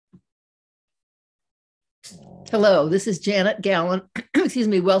Hello, this is Janet Gallen, excuse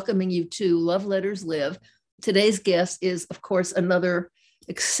me, welcoming you to Love Letters Live. Today's guest is, of course, another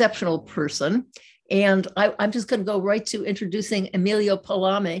exceptional person. And I'm just going to go right to introducing Emilio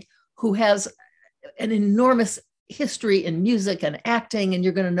Palame, who has an enormous history in music and acting, and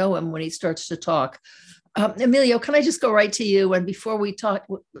you're going to know him when he starts to talk. Emilio, can I just go right to you? And before we talk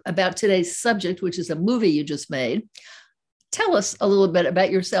about today's subject, which is a movie you just made, tell us a little bit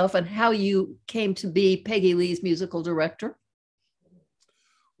about yourself and how you came to be Peggy Lee's musical director.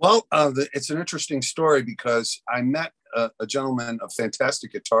 Well, it's an interesting story because I met a gentleman, a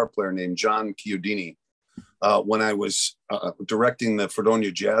fantastic guitar player named John Chiodini, when I was directing the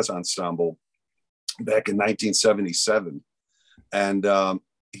Fredonia Jazz Ensemble back in 1977. And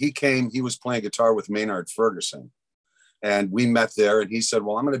he was playing guitar with Maynard Ferguson. And we met there, and he said,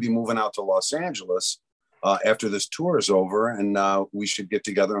 well, I'm going to be moving out to Los Angeles after this tour is over, and we should get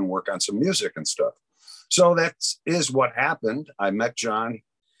together and work on some music and stuff. So that is what happened. I met John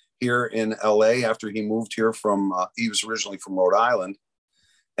here in LA after he moved here he was originally from Rhode Island.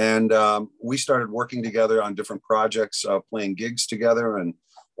 And we started working together on different projects, playing gigs together and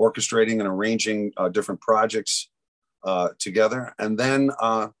orchestrating and arranging different projects together. And then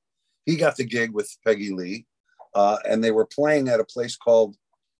he got the gig with Peggy Lee, and they were playing at a place called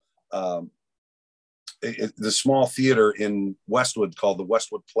the small theater in Westwood called the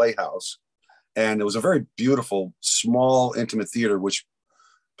Westwood Playhouse. And it was a very beautiful, small, intimate theater, which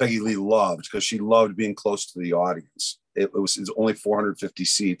Peggy Lee loved because she loved being close to the audience. It was only 450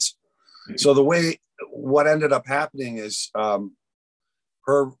 seats. So what ended up happening is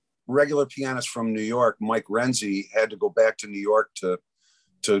her regular pianist from New York, Mike Renzi, had to go back to New York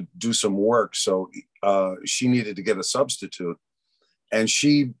to do some work. So she needed to get a substitute. And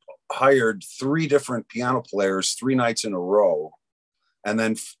she hired 3 different piano players 3 nights in a row, and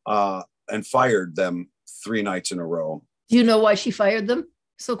then and fired them 3 nights in a row. Do you know why she fired them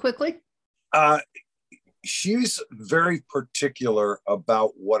so quickly? She's very particular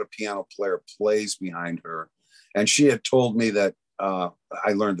about what a piano player plays behind her. And she had told me that,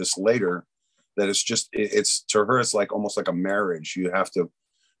 I learned this later, that it's to her, it's like almost like a marriage. You have to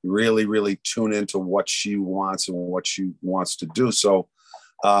really, really tune into what she wants and what she wants to do. So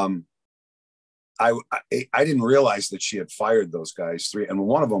I didn't realize that she had fired those guys 3, and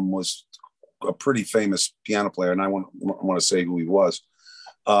one of them was a pretty famous piano player, and I want to say who he was.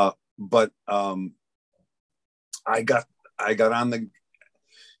 But I got on the.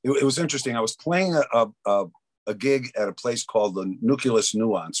 It was interesting. I was playing a gig at a place called the Nucleus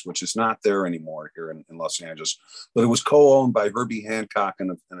Nuance, which is not there anymore here in Los Angeles, but it was co-owned by Herbie Hancock and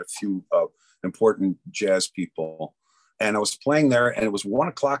a few important jazz people. And I was playing there, and it was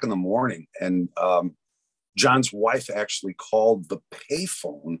 1:00 in the morning. And John's wife actually called the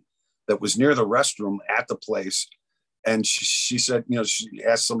payphone that was near the restroom at the place. And she said, she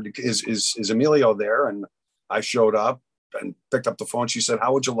asked somebody, is Emilio there? And I showed up and picked up the phone. She said,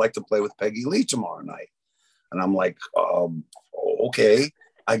 how would you like to play with Peggy Lee tomorrow night? And I'm like, okay,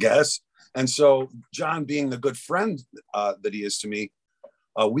 I guess. And so John, being the good friend that he is to me,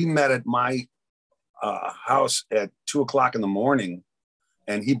 we met at my house at 2:00 in the morning,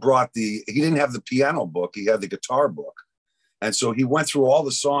 and he didn't have the piano book, he had the guitar book. And so he went through all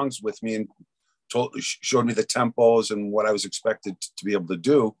the songs with me and showed me the tempos and what I was expected to be able to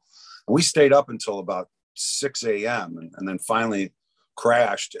do. And we stayed up until about 6 a.m. and then finally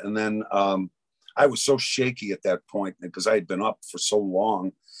crashed. And then I was so shaky at that point because I had been up for so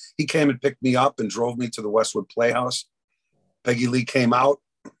long. He came and picked me up and drove me to the Westwood Playhouse. Peggy Lee came out.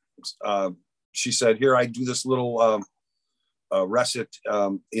 She said, here, I do this little recit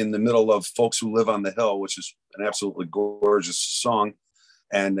in the middle of Folks Who Live on the Hill, which is an absolutely gorgeous song.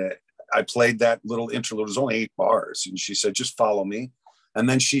 And I played that little interlude. It was only 8 bars. And she said, just follow me. And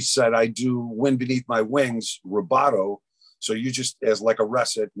then she said, I do Wind Beneath My Wings, rubato. So you just, as like a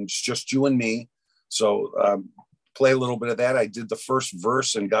recit, and it's just you and me. So play a little bit of that. I did the first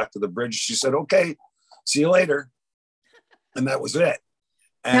verse and got to the bridge. She said, okay, see you later. And that was it.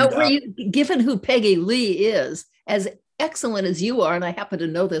 And, now, given who Peggy Lee is, as excellent as you are, and I happen to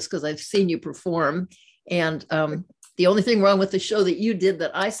know this because I've seen you perform, and the only thing wrong with the show that you did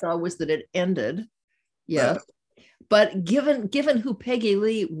that I saw was that it ended. Yeah. But given who Peggy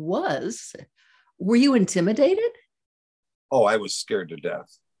Lee was, were you intimidated? Oh, I was scared to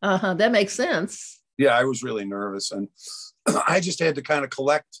death. That makes sense. Yeah, I was really nervous. And I just had to kind of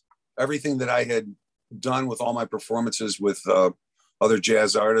collect everything that I had done with all my performances with other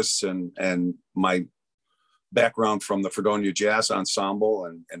jazz artists and my background from the Fredonia Jazz Ensemble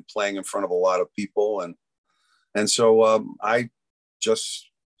and playing in front of a lot of people. And so I just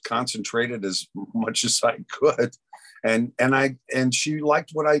concentrated as much as I could, and she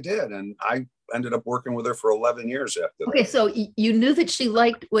liked what I did, and I ended up working with her for 11 years after that. Okay, so you knew that she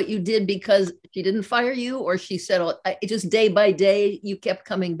liked what you did because she didn't fire you, or she said, "Oh, just day by day you kept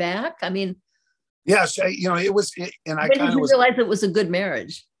coming back." I mean, yes, it was, and I when kind did of you was, realize it was a good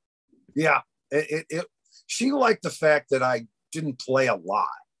marriage? yeah. She liked the fact that I didn't play a lot.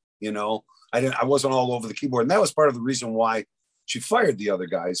 I wasn't all over the keyboard, and that was part of the reason why she fired the other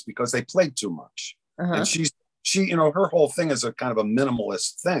guys, because they played too much. And her whole thing is a kind of a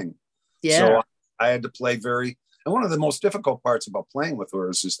minimalist thing. Yeah. So I had to play and one of the most difficult parts about playing with her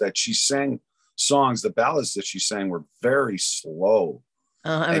is that she sang songs, the ballads that she sang were very slow.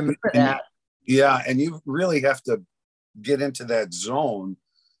 I remember that. Yeah, and you really have to get into that zone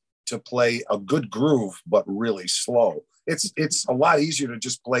to play a good groove, but really slow. It's a lot easier to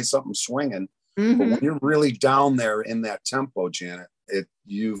just play something swinging, but when you're really down there in that tempo, Janet,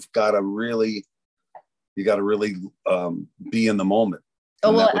 you got to really be in the moment.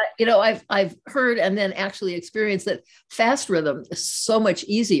 Oh, well, I've heard and then actually experienced that fast rhythm is so much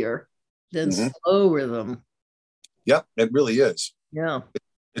easier than slow rhythm. Yep, it really is. Yeah.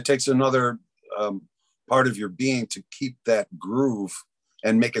 It takes another part of your being to keep that groove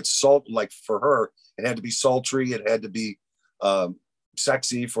and make it like for her, it had to be sultry. It had to be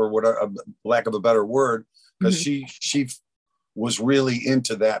sexy, for whatever, lack of a better word, because she was really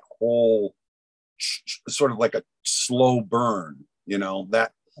into that whole sort of like a slow burn.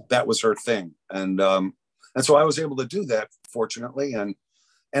 That was her thing, and so I was able to do that, fortunately, and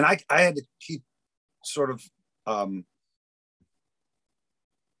I had to keep sort of I'm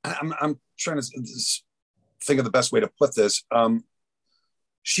trying to think of the best way to put this.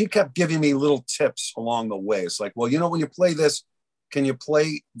 She kept giving me little tips along the way. It's like, well, when you play this, can you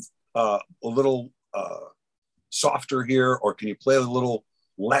play a little softer here, or can you play a little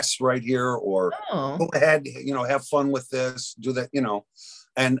less right here, or go ahead, have fun with this, do that,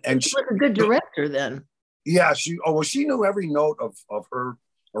 and she was a good director then. Yeah, she knew every note of her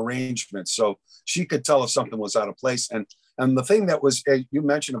arrangement, so she could tell if something was out of place. And the thing that was, you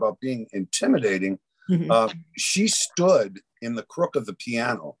mentioned about being intimidating, she stood in the crook of the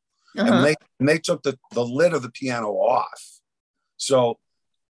piano, and they took the lid of the piano off, so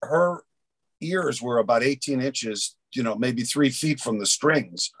her ears were about 18 inches, maybe 3 feet from the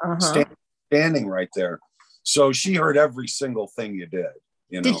strings, standing right there. So she heard every single thing you did.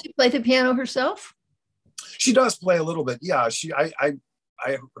 Did she play the piano herself? She does play a little bit. Yeah, I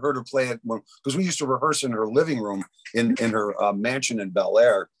heard her play it because we used to rehearse in her living room in her mansion in Bel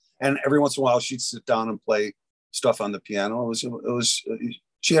Air, and every once in a while she'd sit down and play stuff on the piano. It was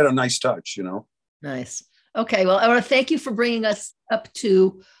she had a nice touch, Nice. Okay, well, I want to thank you for bringing us up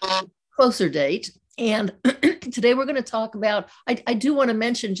to Closer Date. And today we're going to talk about, I do want to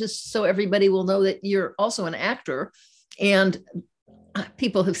mention, just so everybody will know, that you're also an actor and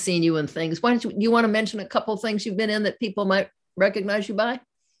people have seen you in things. Why don't you want to mention a couple of things you've been in that people might recognize you by?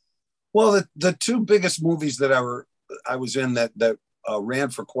 Well, the two biggest movies that I was in that ran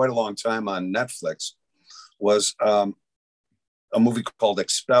for quite a long time on Netflix was a movie called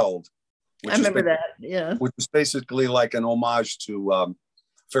Expelled. I remember that, yeah. Which is basically like an homage to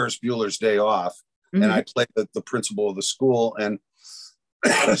Ferris Bueller's Day Off. And I played the principal of the school, and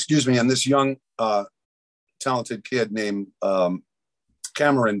excuse me, and this young talented kid named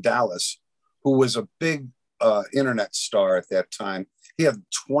Cameron Dallas, who was a big internet star at that time. He had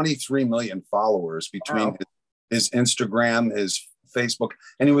 23 million followers between his Instagram, his Facebook,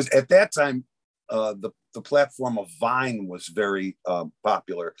 and he was at that time the platform of Vine was very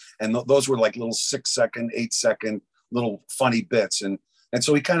popular, and those were like little 6-second, 8-second little funny bits, and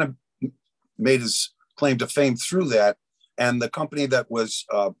so he kind of made his claim to fame through that. And the company that was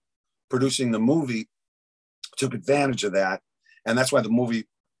producing the movie took advantage of that, and that's why the movie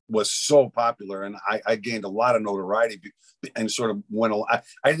was so popular. And I gained a lot of notoriety and sort of went.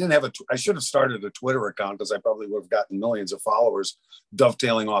 I didn't have I should have started a Twitter account, because I probably would have gotten millions of followers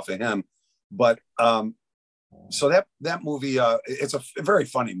dovetailing off of him. But so that movie, it's a very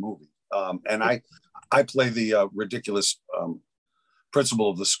funny movie, and I play the ridiculous principal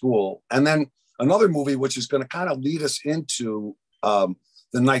of the school. And then another movie, which is going to kind of lead us into the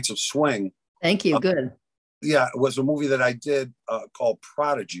Knights of Swing. Thank you. Good. Yeah, it was a movie that I did called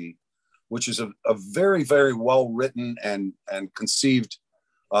Prodigy, which is a very, very well written and conceived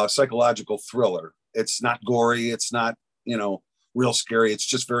psychological thriller. It's not gory. It's not, real scary. It's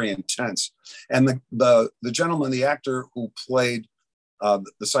just very intense. And the gentleman, the actor who played the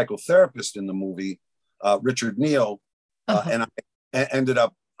psychotherapist in the movie, Richard Neal, and I ended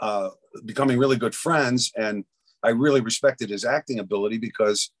up becoming really good friends. And I really respected his acting ability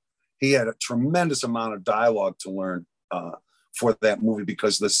because he had a tremendous amount of dialogue to learn for that movie,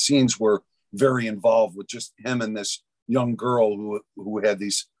 because the scenes were very involved with just him and this young girl who had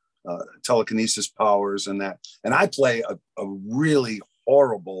these telekinesis powers and that. And I play a really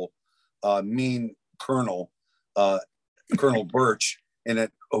horrible, mean colonel, Colonel Birch in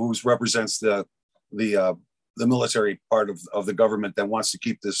it, who represents the military part of the government that wants to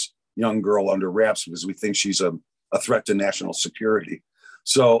keep this young girl under wraps because we think she's a threat to national security.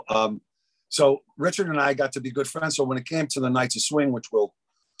 So Richard and I got to be good friends. So when it came to the Knights of Swing, which we'll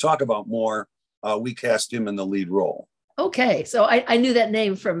talk about more, we cast him in the lead role. Okay, so I knew that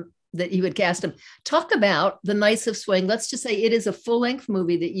name from that you had cast him. Talk about the Knights of Swing. Let's just say it is a full-length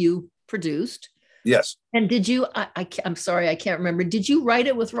movie that you produced. Yes. And did you? I'm sorry, I can't remember. Did you write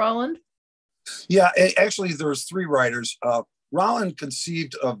it with Roland? Yeah, actually, there's 3 writers. Roland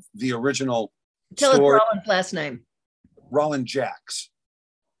conceived of the original Tell story. us Roland's last name. Roland Jacks.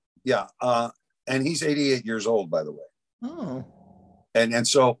 Yeah, and he's 88 years old, by the way. Oh. And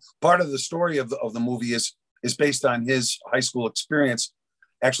so part of the story of the movie is based on his high school experience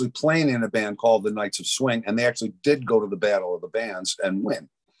actually playing in a band called the Knights of Swing, and they actually did go to the Battle of the Bands and win.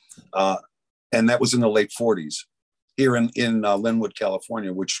 And that was in the late 40s here in Linwood,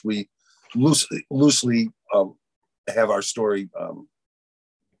 California, which we loosely have our story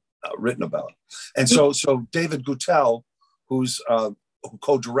written about. And so David Gutel, who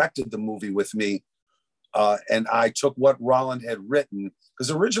co-directed the movie with me, and I took what Roland had written, because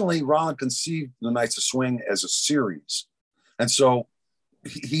originally Roland conceived the Knights of Swing as a series. And so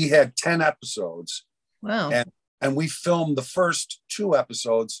he had 10 episodes. Wow. And we filmed the first 2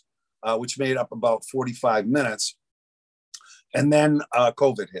 episodes, which made up about 45 minutes. And then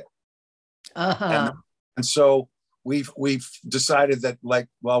COVID hit. Uh-huh. And so we've decided that, like,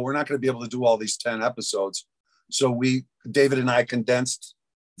 well, we're not going to be able to do all these 10 episodes. So David and I condensed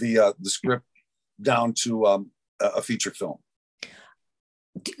the script down to a feature film.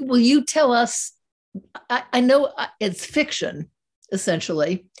 Will you tell us? I know it's fiction,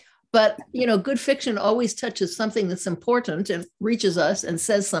 essentially, but good fiction always touches something that's important and reaches us and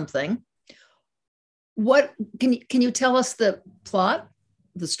says something. What can you tell us the plot,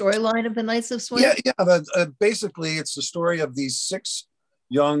 the storyline of the Knights of Swing? Yeah. Basically, it's the story of these 6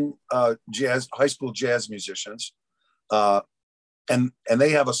 young high school jazz musicians, and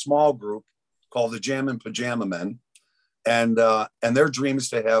they have a small group called the Jammin' Pajama Men, and their dream is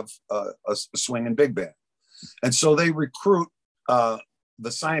to have a swing and big band. And so they recruit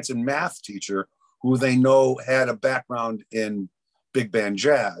the science and math teacher, who they know had a background in big band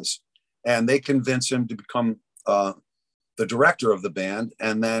jazz, and they convince him to become the director of the band.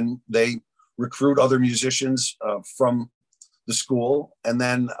 And then they recruit other musicians from the school, and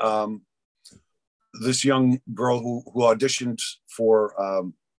then this young girl who auditioned for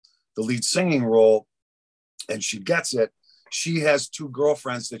the lead singing role, and she gets it. She has 2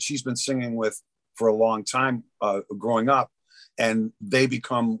 girlfriends that she's been singing with for a long time growing up, and they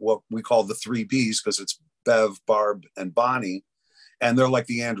become what we call the 3 Bs, because it's Bev, Barb, and Bonnie, and they're like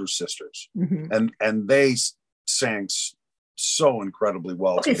the Andrews sisters. Mm-hmm. And they sang so incredibly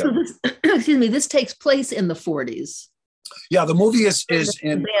well together. So this takes place in the 40s. Yeah, the movie is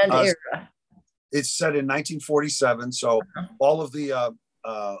in band era. It's set in 1947, so all of the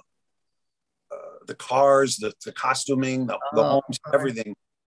cars, the costuming, the homes, everything.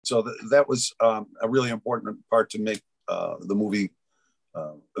 So that was a really important part to make the movie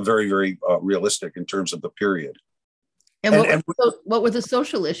very, very realistic in terms of the period. And what were the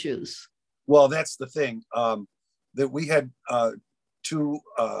social issues? Well, that's the thing, that we had 2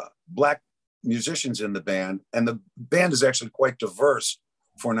 Black musicians in the band, and the band is actually quite diverse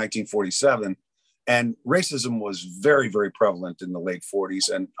for 1947. And racism was very, very prevalent in the late 40s.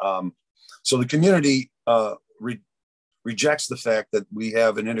 And so the community rejects the fact that we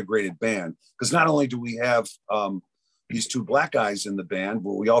have an integrated band, because not only do we have these 2 Black guys in the band,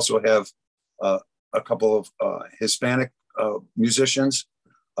 but we also have a couple of Hispanic musicians,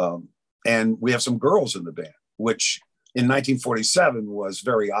 and we have some girls in the band, which in 1947 was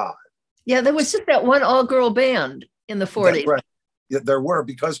very odd. Yeah, there was just that one all-girl band in the 40s. Right. Yeah, there were,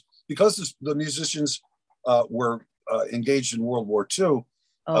 because the musicians were engaged in World War II.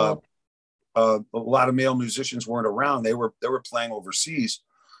 A lot of male musicians weren't around. They were playing overseas.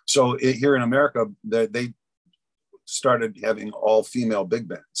 So here in America, they started having all-female big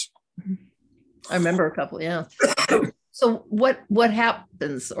bands. I remember a couple, yeah. So what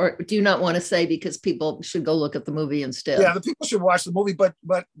happens, or do you not want to say, because people should go look at the movie instead? Yeah, the people should watch the movie, but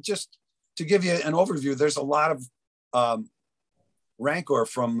just to give you an overview, there's a lot of rancor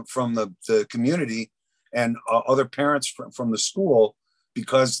from the community, and other parents from the school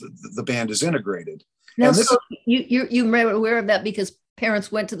because the band is integrated. Now, and this so you may be aware of that because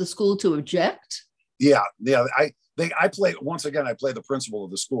parents went to the school to object? Yeah. I play, once again, I play the principal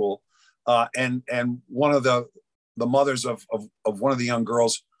of the school. And one of the mothers of one of the young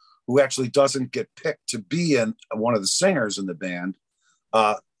girls who actually doesn't get picked to be in one of the singers in the band,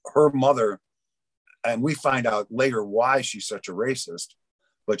 her mother, and we find out later why she's such a racist,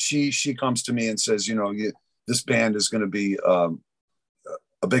 but she comes to me and says, this band is going to be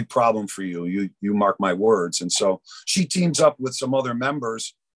a big problem for you. You mark my words. And so she teams up with some other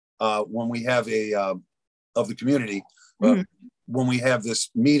members when we have of the community, when we have this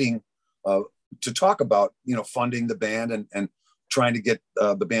meeting to talk about, funding the band and trying to get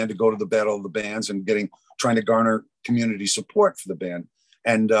the band to go to the Battle of the Bands and trying to garner community support for the band.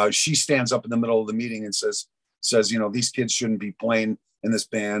 And she stands up in the middle of the meeting and says, these kids shouldn't be playing in this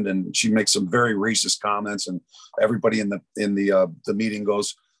band. And she makes some very racist comments, and everybody in the meeting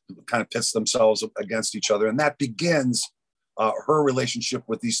kind of pits themselves against each other. And that begins her relationship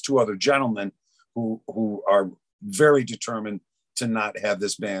with these two other gentlemen who are very determined to not have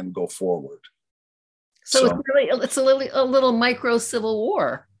this band go forward. So it's a little micro civil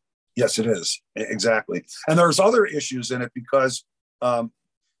war. Yes, it is. Exactly. And there's other issues in it because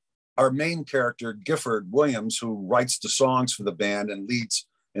our main character, Gifford Williams, who writes the songs for the band and leads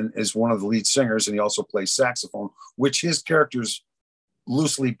and is one of the lead singers, and he also plays saxophone, which his character's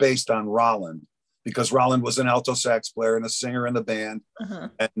loosely based on Roland, because Roland was an alto sax player and a singer in the band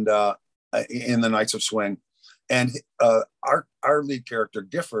and in the Knights of Swing. And our lead character,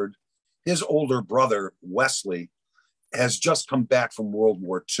 Gifford, his older brother, Wesley, has just come back from World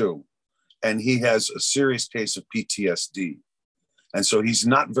War II, and he has a serious case of PTSD. And so he's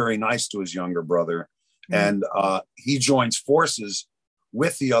not very nice to his younger brother. And he joins forces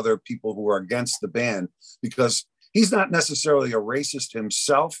with the other people who are against the band because he's not necessarily a racist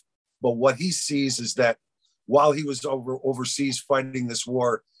himself, but what he sees is that while he was overseas fighting this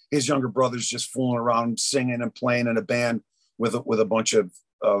war, his younger brother's just fooling around, singing and playing in a band with a bunch of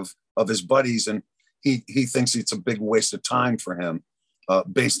his buddies. And he thinks it's a big waste of time for him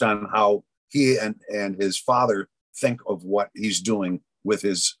based on how he and his father think of what he's doing with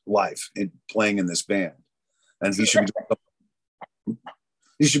his life in playing in this band. And he should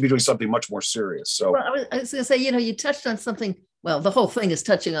be doing something much more serious. So well, I was going to say, you touched on something. Well, the whole thing is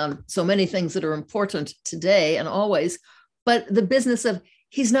touching on so many things that are important today and always, but the business of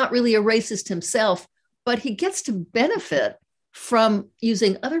he's not really a racist himself, but he gets to benefit from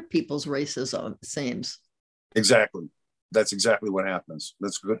using other people's racism, it seems. Exactly. That's exactly what happens.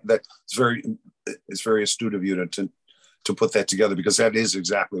 That's good. It's very astute of you to put that together, because that is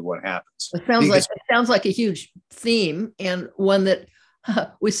exactly what happens. It sounds like a huge theme, and one that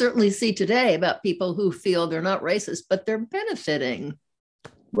we certainly see today about people who feel they're not racist, but they're benefiting.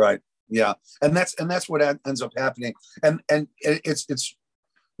 Right. Yeah. And that's what ends up happening. And it's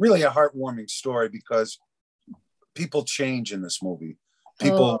really a heartwarming story because people change in this movie.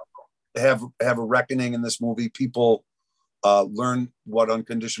 People have a reckoning in this movie. People learn what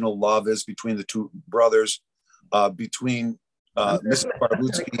unconditional love is between the two brothers, between Mrs.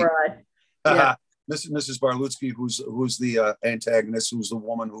 Barlutsky. Yeah. Mrs. Barlutsky, who's the antagonist, who's the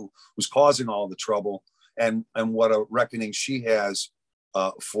woman who's causing all the trouble, and what a reckoning she has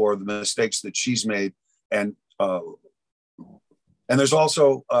for the mistakes that she's made, and there's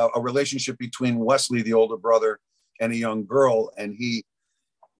also a relationship between Wesley, the older brother, and a young girl, and he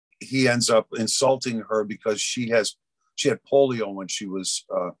ends up insulting her because she had polio when she was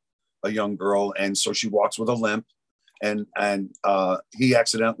a young girl, and so she walks with a limp, and he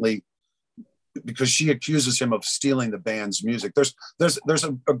accidentally, because she accuses him of stealing the band's music. There's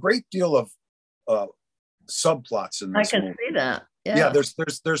a great deal of subplots in this movie. See that. Yeah.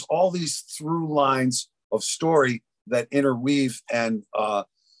 There's all these through lines of story that interweave and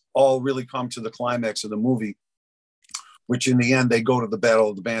all really come to the climax of the movie, which in the end they go to the Battle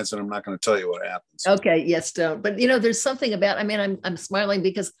of the Bands, and I'm not going to tell you what happens. Okay, yes, don't. But there's something about. I mean, I'm smiling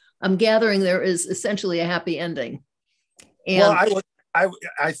because I'm gathering there is essentially a happy ending. And well,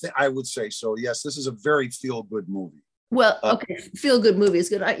 I would say so. Yes, this is a very feel-good movie. Well, okay, feel-good movie is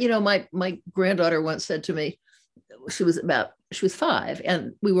good. My granddaughter once said to me, she was 5,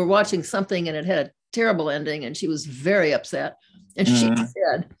 and we were watching something, and it had a terrible ending, and she was very upset. And she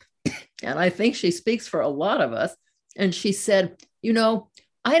said, and I think she speaks for a lot of us, and she said,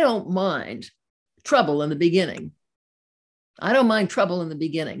 I don't mind trouble in the beginning. I don't mind trouble in the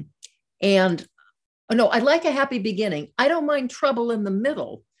beginning. And no, I like a happy beginning. I don't mind trouble in the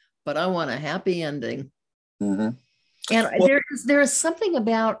middle, but I want a happy ending. Mm-hmm. And there is something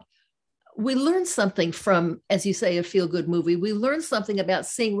about we learn something from, as you say, a feel-good movie. We learn something about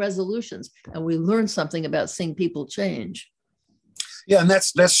seeing resolutions, and we learn something about seeing people change. Yeah, and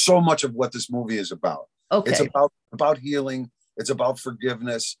that's so much of what this movie is about. Okay. It's about healing. It's about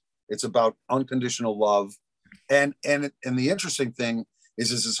forgiveness. It's about unconditional love. And the interesting thing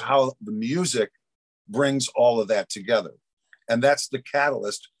is how the music brings all of that together. And that's the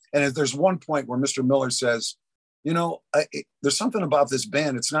catalyst. And if there's one point where Mr. Miller says, you know, there's something about this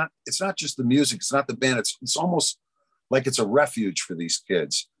band. It's not just the music. It's not the band. It's almost like it's a refuge for these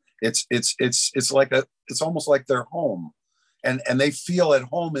kids. It's almost like their home, and they feel at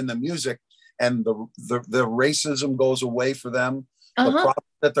home in the music, and the racism goes away for them. The problems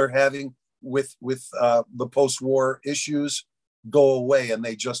that they're having with the post-war issues go away, and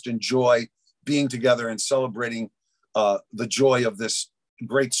they just enjoy being together and celebrating the joy of this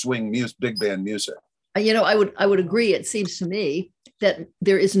great swing music, big band music. You know, I would agree. It seems to me that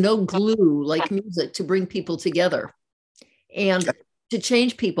there is no glue like music to bring people together and to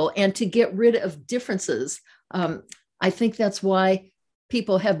change people and to get rid of differences. I think that's why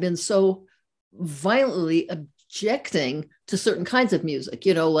people have been so violently objecting to certain kinds of music,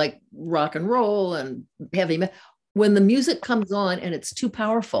 you know, like rock and roll and heavy metal. When the music comes on and it's too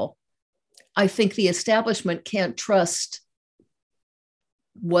powerful, I think the establishment can't trust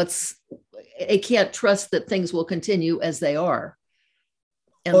it can't trust that things will continue as they are.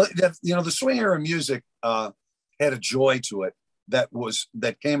 And well, you know, the swing era music had a joy to it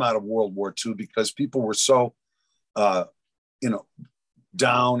that came out of World War II, because people were so, you know,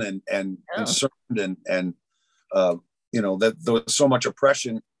 down and concerned and you know, that there was so much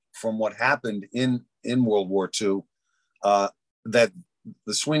oppression from what happened in World War II, that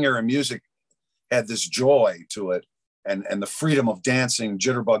the swing era music had this joy to it. And the freedom of dancing,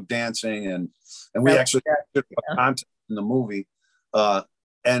 jitterbug dancing, and we actually had content in the movie,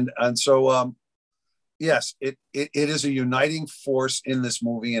 and so yes, it is a uniting force in this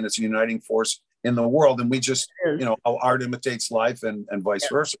movie, and it's a uniting force in the world, and we just, you know, how art imitates life, and vice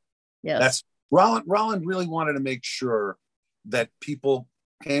versa. Yeah, that's Roland really wanted to make sure that people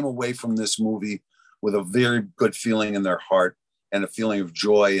came away from this movie with a very good feeling in their heart and a feeling of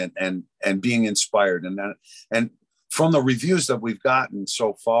joy and being inspired, and from the reviews that we've gotten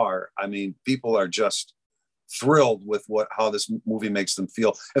so far, I mean, people are just thrilled with how this movie makes them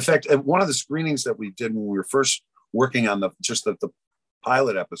feel. In fact, at one of the screenings that we did when we were first working on the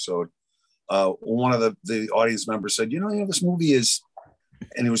pilot episode, one of the audience members said, you know, this movie is,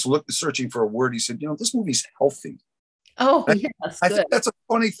 and he was searching for a word. He said, you know, this movie's healthy. Oh, yes. I think that's a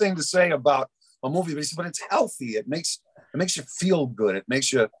funny thing to say about a movie, but he said, but it's healthy. It makes you feel good. It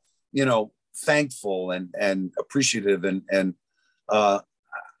makes you, you know, thankful and appreciative, and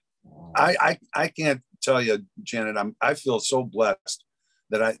I can't tell you, Janet, I feel so blessed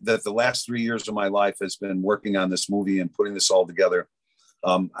that the last 3 years of my life has been working on this movie and putting this all together.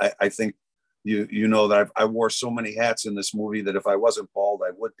 I think you know that I wore so many hats in this movie that if I wasn't bald,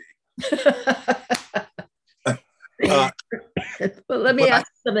 I would be. Well, let me ask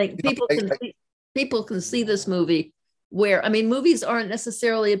you something. People can see this movie where, I mean, movies aren't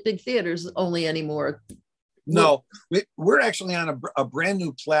necessarily at big theaters only anymore. No, we're actually on a brand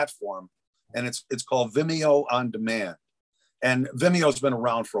new platform, and it's called Vimeo On Demand. And Vimeo's been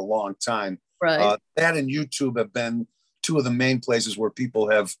around for a long time. Right. That and YouTube have been two of the main places where people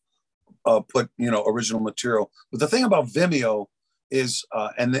have put, you know, original material. But the thing about Vimeo is,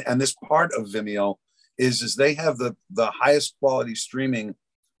 and this part of Vimeo is they have the highest quality streaming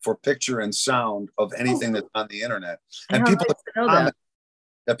for picture and sound of anything that's on the internet. And people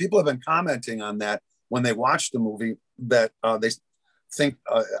have been commenting on that when they watch the movie, that they think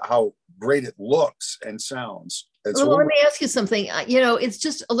how great it looks and sounds. Well, let me ask you something. You know, it's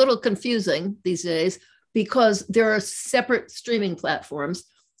just a little confusing these days because there are separate streaming platforms,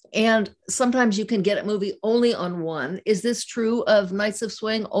 and sometimes you can get a movie only on one. Is this true of Nights of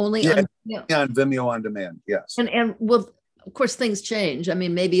Swing? Only on Vimeo On Demand, yes. And well, of course, things change. I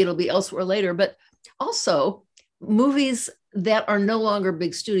mean, maybe it'll be elsewhere later, but also movies that are no longer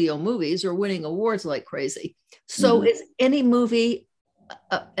big studio movies are winning awards like crazy. So is any movie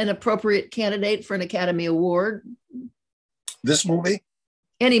an appropriate candidate for an Academy Award? This movie?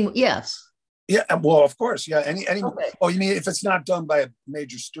 Yes. Yeah, well, of course. Yeah. Any. Okay. Oh, you mean if it's not done by a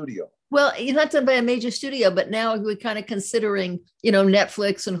major studio? Well, it's not done by a major studio, but now we're kind of considering, you know,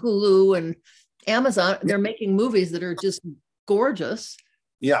 Netflix and Hulu and Amazon, they're making movies that are just gorgeous.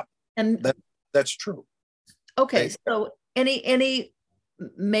 Yeah, and that's true. Okay, so any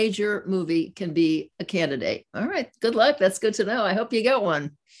major movie can be a candidate. All right, good luck. That's good to know. I hope you got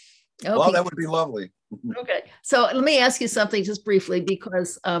one. Well, that would be lovely. Okay, so let me ask you something just briefly,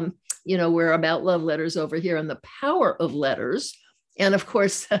 because we're about love letters over here and the power of letters. And of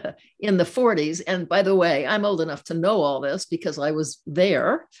course, in the 40s, and by the way, I'm old enough to know all this because I was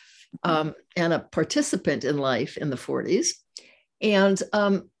there and a participant in life in the 40s. And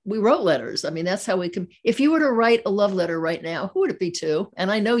we wrote letters. I mean, that's how we can. If you were to write a love letter right now, who would it be to?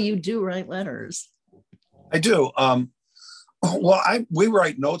 And I know you do write letters. I do. We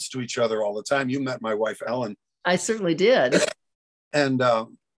write notes to each other all the time. You met my wife, Ellen. I certainly did. And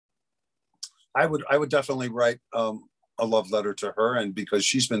I would definitely write a love letter to her, and because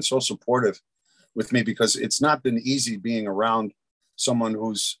she's been so supportive with me, because it's not been easy being around someone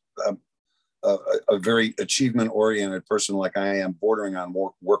who's a very achievement-oriented person like I am, bordering on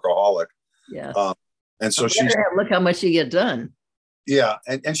workaholic. Yeah. And so she's look how much you get done. Yeah,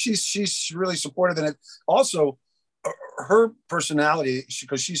 and she's really supportive, and it also her personality,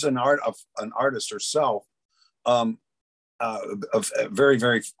 because she's an artist herself, a very,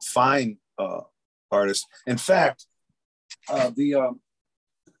 very fine artist. In fact,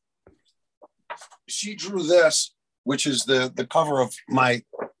 she drew this, which is the cover of my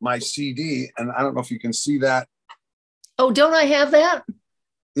CD, and I don't know if you can see that. Oh, don't I have that?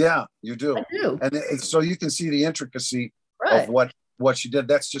 Yeah, you do. I do. And so you can see the intricacy right. of what she did.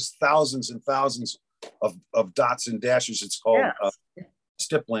 That's just thousands and thousands of dots and dashes. It's called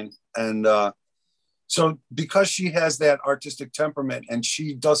stippling. And so because she has that artistic temperament and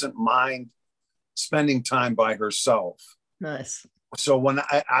she doesn't mind spending time by herself. Nice. So when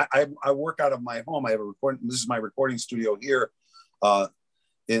I work out of my home, I have a recording. This is my recording studio here at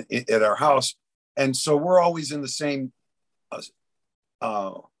our house. And so we're always in the same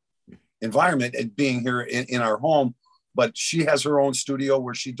environment and being here in our home. But she has her own studio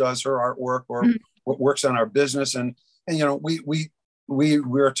where she does her artwork or works on our business. And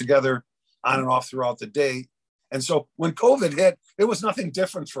we're together on and off throughout the day. And so when COVID hit, it was nothing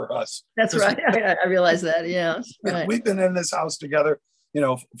different for us. That's right. I realize that. Yeah. Right. We've been in this house together,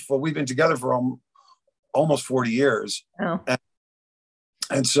 we've been together for almost 40 years. Oh.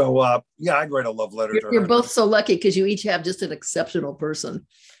 And so, I'd write a love letter to her. You're both so lucky because you each have just an exceptional person.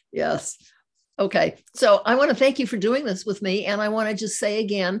 Yes. Okay. So I want to thank you for doing this with me. And I want to just say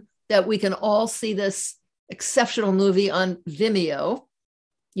again that we can all see this exceptional movie on Vimeo.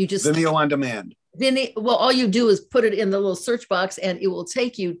 Vimeo on demand. Well, all you do is put it in the little search box and it will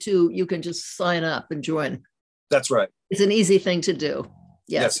take you you can just sign up and join. That's right. It's an easy thing to do.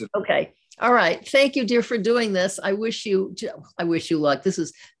 Yes. Okay. All right. Thank you, dear, for doing this. I wish you luck.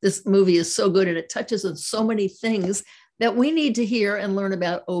 This movie is so good and it touches on so many things that we need to hear and learn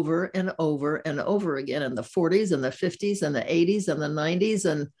about over and over and over again in the 40s and the 50s and the 80s and the 90s.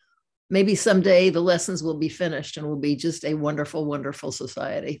 And maybe someday the lessons will be finished and we'll be just a wonderful, wonderful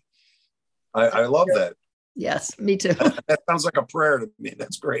society. I love that. Yes, me too. That sounds like a prayer to me.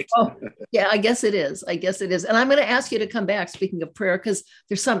 That's great. Oh, yeah, I guess it is. And I'm going to ask you to come back, speaking of prayer, because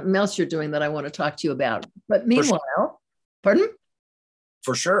there's something else you're doing that I want to talk to you about. But meanwhile, Pardon?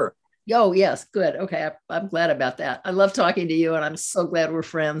 For sure. Oh, yes. Good. Okay. I'm glad about that. I love talking to you and I'm so glad we're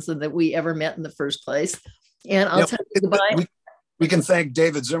friends and that we ever met in the first place. And I'll tell you goodbye. We can thank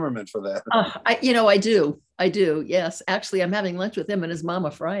David Zimmerman for that. I do. Yes. Actually, I'm having lunch with him and his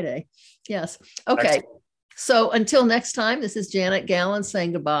mama Friday. Yes. Okay. Excellent. So until next time, this is Janet Gallen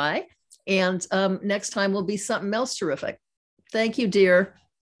saying goodbye. And next time will be something else terrific. Thank you, dear.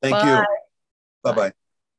 Thank you. Bye-bye.